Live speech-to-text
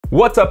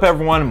What's up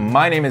everyone,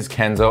 my name is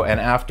Kenzo, and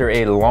after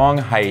a long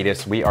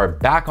hiatus, we are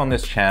back on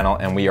this channel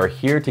and we are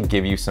here to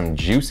give you some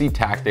juicy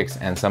tactics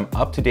and some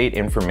up-to-date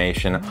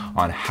information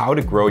on how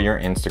to grow your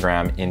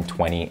Instagram in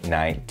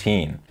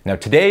 2019. Now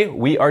today,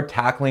 we are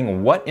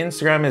tackling what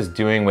Instagram is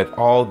doing with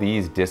all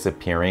these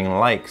disappearing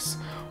likes,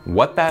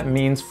 what that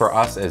means for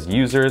us as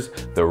users,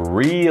 the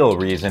real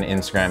reason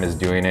Instagram is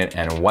doing it,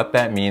 and what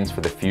that means for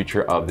the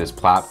future of this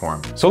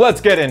platform. So let's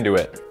get into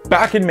it.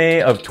 Back in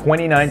May of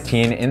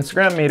 2019,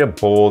 Instagram made a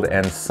bold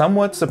and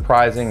somewhat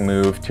surprising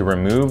move to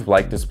remove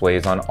like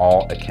displays on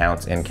all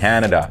accounts in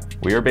Canada.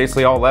 We are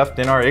basically all left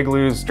in our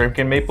igloos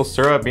drinking maple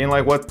syrup being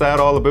like, what's that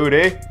all about,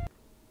 eh?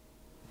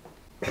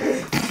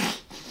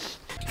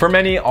 For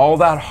many, all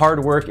that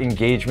hard work,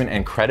 engagement,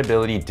 and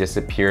credibility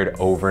disappeared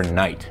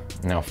overnight.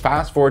 Now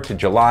fast forward to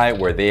July,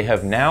 where they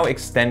have now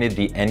extended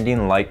the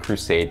ending like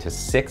crusade to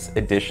 6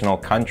 additional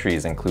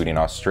countries, including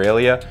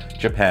Australia,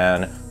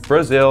 Japan,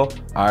 Brazil,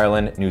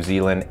 Ireland, New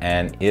Zealand,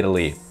 and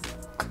Italy.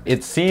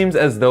 It seems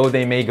as though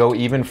they may go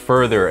even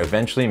further,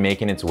 eventually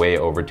making its way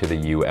over to the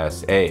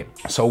USA.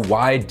 So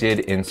why did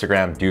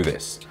Instagram do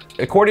this?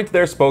 According to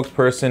their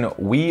spokesperson,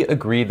 we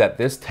agree that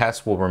this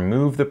test will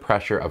remove the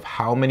pressure of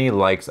how many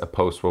likes a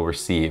post will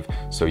receive,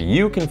 so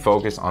you can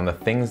focus on the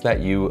things that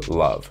you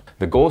love.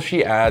 The goal,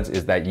 she adds,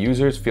 is that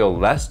users feel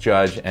less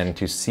judged and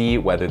to see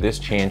whether this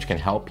change can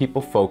help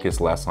people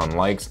focus less on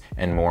likes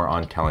and more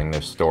on telling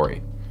their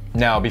story.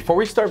 Now, before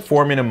we start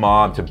forming a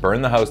mob to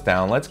burn the house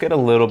down, let's get a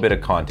little bit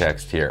of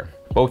context here.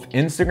 Both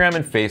Instagram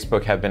and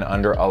Facebook have been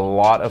under a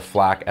lot of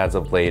flack as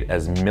of late,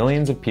 as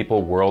millions of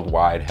people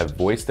worldwide have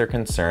voiced their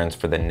concerns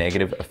for the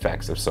negative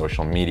effects of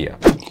social media.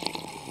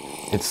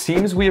 It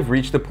seems we have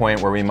reached the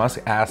point where we must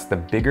ask the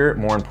bigger,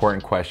 more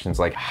important questions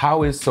like,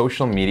 how is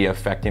social media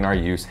affecting our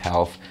youth's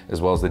health as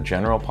well as the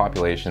general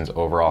population's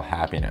overall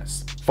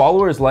happiness?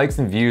 Followers, likes,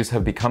 and views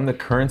have become the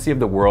currency of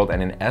the world,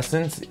 and in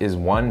essence is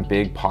one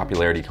big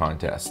popularity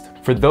contest.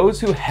 For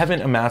those who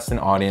haven't amassed an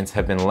audience,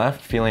 have been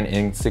left feeling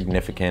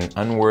insignificant,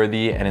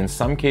 unworthy, and in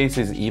some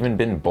cases even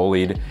been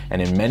bullied,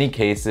 and in many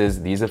cases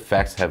these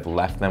effects have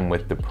left them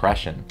with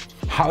depression.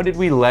 How did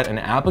we let an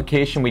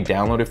application we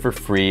downloaded for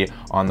free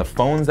on the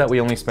phones that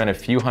we only spent a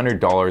few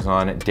 $100s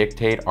on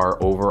dictate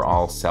our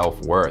overall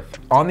self-worth?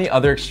 On the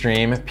other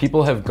extreme,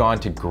 people have gone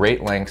to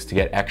great lengths to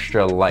get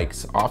extra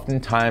likes,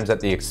 oftentimes at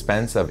the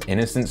expense of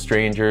innocent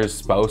strangers,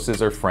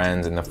 spouses, or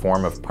friends in the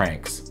form of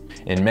pranks.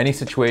 In many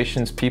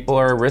situations, people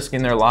are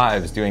risking their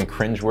lives doing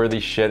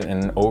cringeworthy shit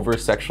and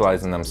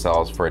over-sexualizing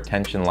themselves for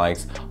attention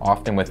likes,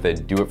 often with the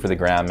do it for the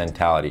gram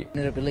mentality.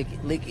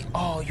 Lick it.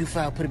 Oh, you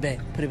foul, put it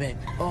back,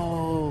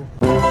 oh.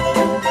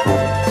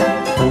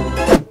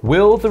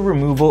 Will the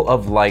removal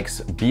of likes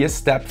be a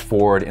step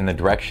forward in the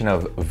direction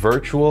of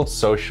virtual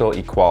social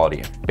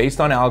equality? Based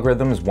on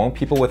algorithms, won't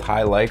people with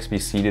high likes be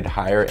seated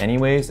higher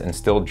anyways and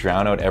still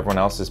drown out everyone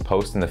else's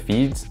posts in the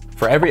feeds?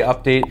 For every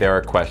update, there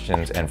are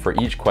questions, and for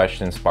each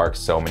question sparks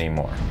so many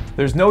more.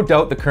 There's no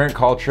doubt the current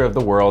culture of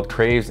the world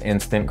craves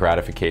instant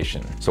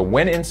gratification. So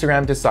when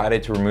Instagram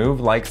decided to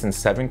remove likes in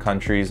 7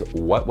 countries,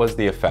 what was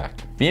the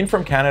effect? Being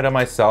from Canada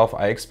myself,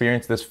 I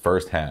experienced this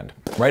firsthand.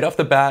 Right off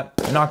the bat,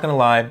 I'm not gonna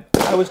lie,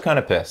 I was kind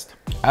of pissed.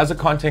 As a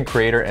content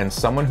creator and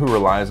someone who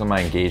relies on my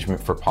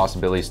engagement for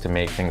possibilities to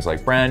make things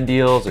like brand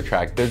deals,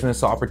 attract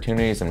business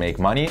opportunities, and make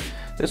money,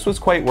 this was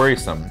quite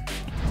worrisome.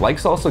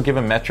 Likes also give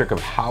a metric of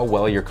how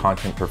well your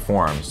content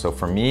performs. So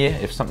for me,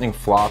 if something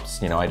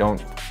flops, I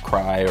don't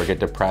cry or get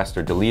depressed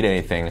or delete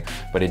anything,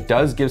 but it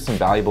does give some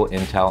valuable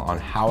intel on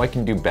how I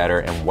can do better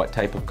and what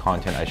type of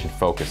content I should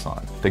focus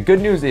on. The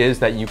good news is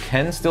that you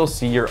can still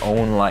see your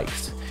own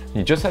likes.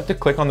 You just have to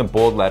click on the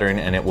bold lettering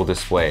and it will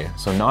display.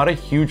 So not a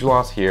huge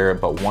loss here,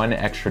 but one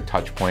extra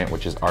touch point,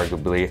 which is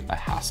arguably a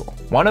hassle.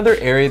 One other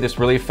area this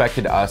really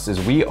affected us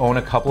is we own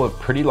a couple of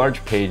pretty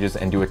large pages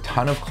and do a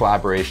ton of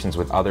collaborations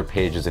with other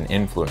pages and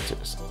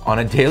influencers. On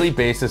a daily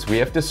basis, we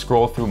have to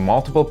scroll through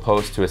multiple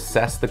posts to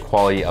assess the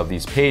quality of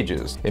these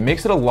pages. It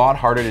makes it a lot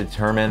harder to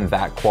determine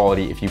that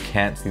quality if you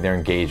can't see their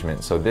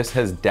engagement. So this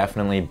has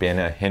definitely been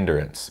a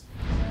hindrance.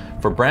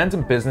 For brands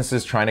and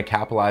businesses trying to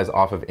capitalize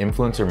off of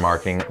influencer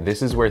marketing,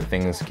 this is where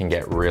things can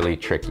get really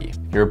tricky.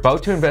 You're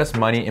about to invest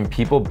money in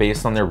people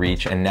based on their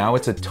reach, and now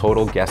it's a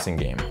total guessing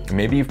game.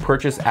 Maybe you've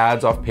purchased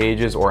ads off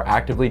pages or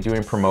actively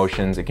doing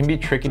promotions. It can be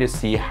tricky to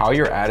see how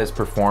your ad is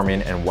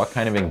performing and what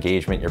kind of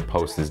engagement your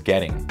post is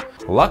getting.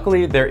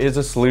 Luckily, there is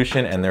a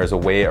solution and there's a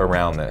way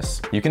around this.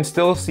 You can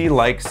still see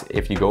likes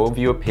if you go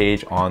view a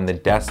page on the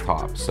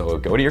desktop. So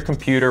go to your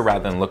computer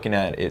rather than looking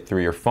at it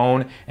through your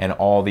phone, and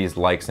all these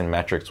likes and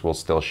metrics will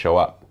still show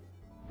up.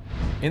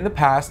 In the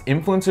past,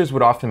 influencers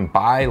would often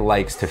buy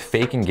likes to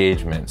fake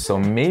engagement, so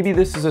maybe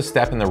this is a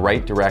step in the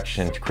right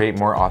direction to create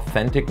more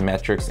authentic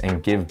metrics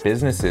and give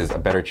businesses a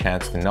better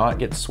chance to not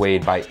get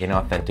swayed by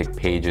inauthentic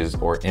pages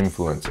or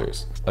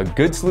influencers. A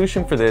good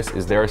solution for this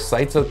is there are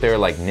sites out there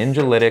like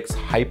Ninjalytics,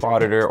 Hype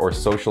Auditor, or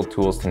Social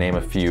Tools, to name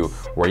a few,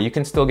 where you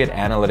can still get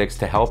analytics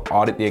to help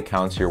audit the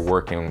accounts you're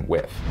working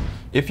with.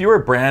 If you're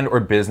a brand or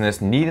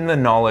business needing the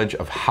knowledge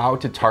of how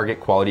to target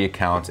quality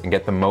accounts and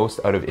get the most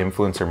out of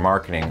influencer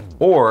marketing,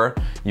 or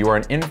you are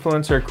an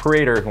influencer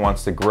creator who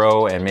wants to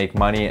grow and make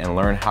money and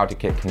learn how to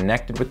get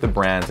connected with the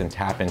brands and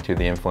tap into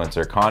the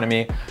influencer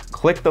economy,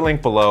 click the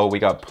link below. We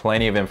got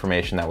plenty of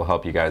information that will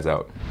help you guys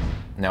out.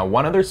 Now,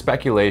 one other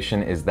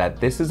speculation is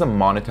that this is a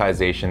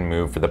monetization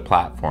move for the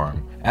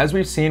platform. As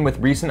we've seen with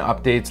recent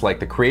updates like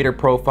the creator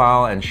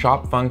profile and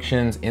shop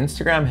functions,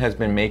 Instagram has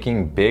been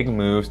making big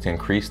moves to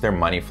increase their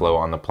money flow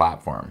on the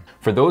platform.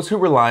 For those who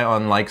rely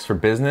on likes for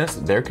business,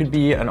 there could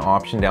be an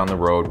option down the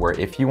road where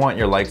if you want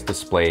your likes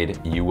displayed,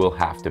 you will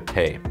have to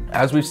pay.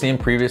 As we've seen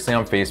previously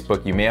on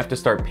Facebook, you may have to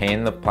start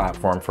paying the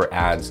platform for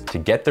ads to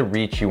get the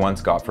reach you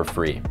once got for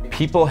free.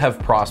 People have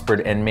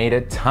prospered and made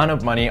a ton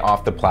of money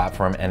off the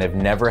platform and have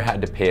never had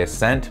to pay a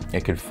cent.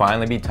 It could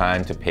finally be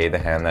time to pay the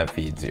hand that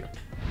feeds you.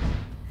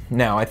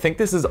 Now, I think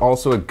this is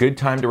also a good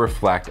time to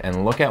reflect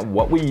and look at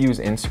what we use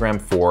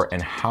Instagram for and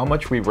how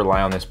much we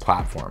rely on this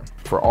platform.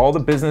 For all the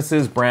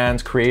businesses,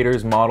 brands,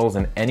 creators, models,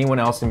 and anyone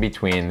else in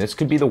between, this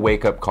could be the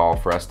wake-up call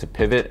for us to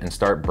pivot and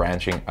start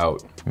branching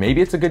out.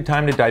 Maybe it's a good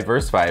time to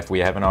diversify if we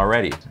haven't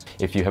already.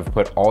 If you have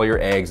put all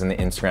your eggs in the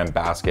Instagram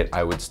basket,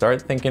 I would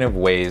start thinking of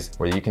ways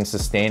where you can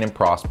sustain and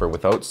prosper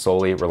without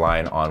solely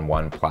relying on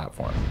one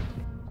platform.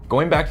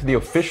 Going back to the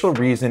official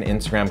reason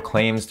Instagram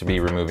claims to be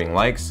removing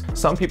likes,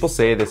 some people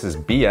say this is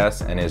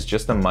BS and is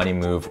just a money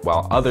move,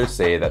 while others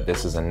say that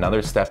this is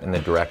another step in the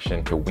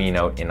direction to wean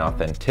out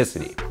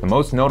inauthenticity. The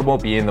most notable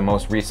being the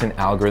most recent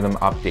algorithm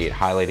update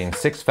highlighting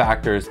 6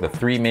 factors, the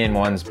 3 main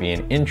ones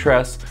being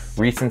interest,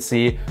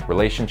 recency,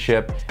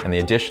 relationship, and the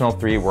additional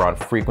 3 were on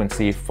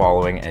frequency,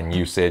 following, and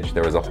usage.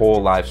 There was a whole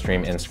live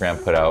stream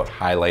Instagram put out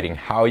highlighting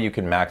how you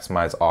can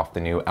maximize off the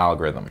new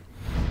algorithm.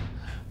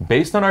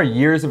 Based on our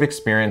years of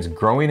experience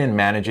growing and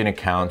managing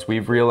accounts,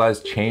 we've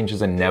realized change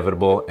is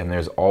inevitable and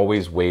there's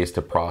always ways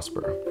to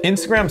prosper.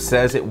 Instagram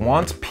says it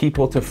wants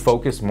people to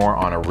focus more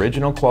on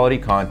original quality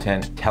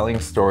content, telling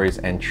stories,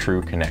 and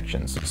true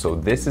connections. So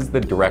this is the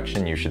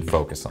direction you should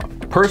focus on.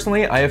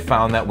 Personally, I have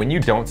found that when you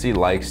don't see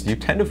likes, you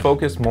tend to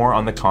focus more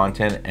on the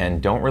content and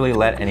don't really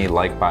let any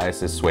like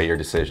biases sway your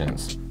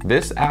decisions.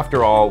 This,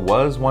 after all,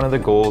 was one of the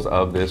goals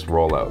of this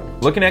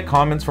rollout. Looking at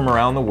comments from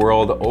around the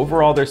world,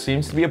 overall there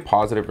seems to be a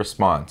positive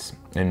response.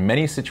 In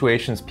many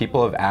situations,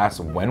 people have asked,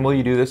 when will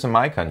you do this in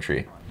my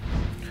country?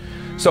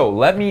 So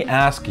let me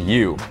ask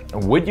you,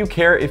 would you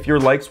care if your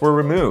likes were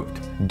removed?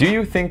 Do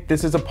you think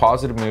this is a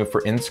positive move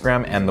for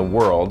Instagram and the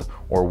world,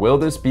 or will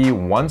this be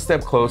one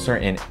step closer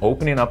in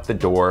opening up the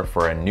door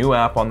for a new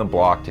app on the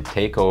block to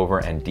take over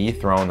and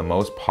dethrone the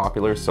most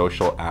popular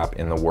social app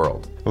in the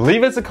world?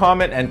 Leave us a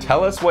comment and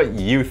tell us what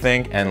you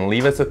think, and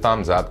leave us a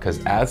thumbs up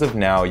because as of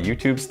now,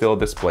 YouTube still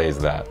displays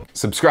that.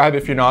 Subscribe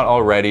if you're not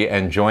already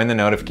and join the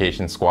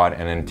notification squad,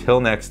 and until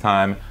next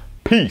time,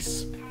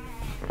 peace.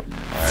 All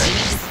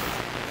right.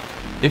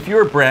 If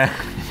you're a brand,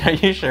 are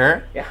you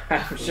sure? Yeah,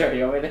 I'm sure.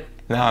 You want me to?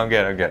 No, I'm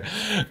good,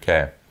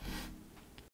 Okay.